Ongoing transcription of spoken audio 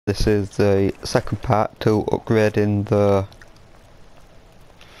This is the second part to upgrading the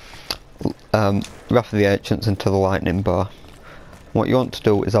Wrath of the Ancients into the lightning bar. What you want to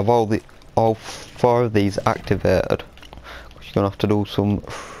do is have all four of these activated. You're gonna have to do some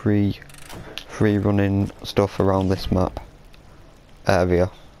free running stuff around this map area,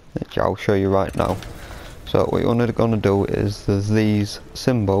 which I'll show you right now. So what you're gonna do is there's these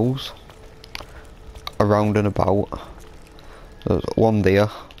symbols around and about. There's one there,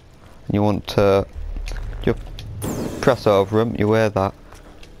 and you want to just press over them. You wear that,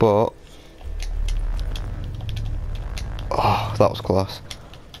 but oh, that was close.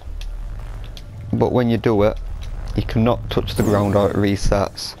 But when you do it, you cannot touch the ground or it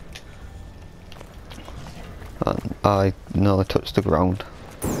resets. And I nearly touched the ground.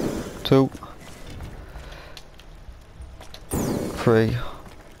 2, 3.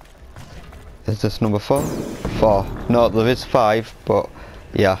 Is this number 4? 4. No, there is 5, but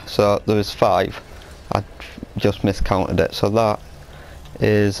yeah, so there is 5. I just miscounted it. So that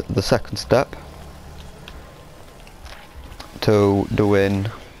is the second step to doing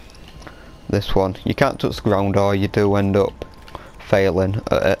this one. You can't touch the ground or you do end up failing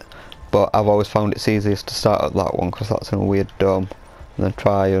at it, but I've always found it's easiest to start at that one because that's in a weird dome and then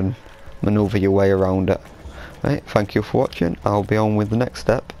try and manoeuvre your way around it. Right, thank you for watching. I'll be on with the next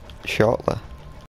step shortly.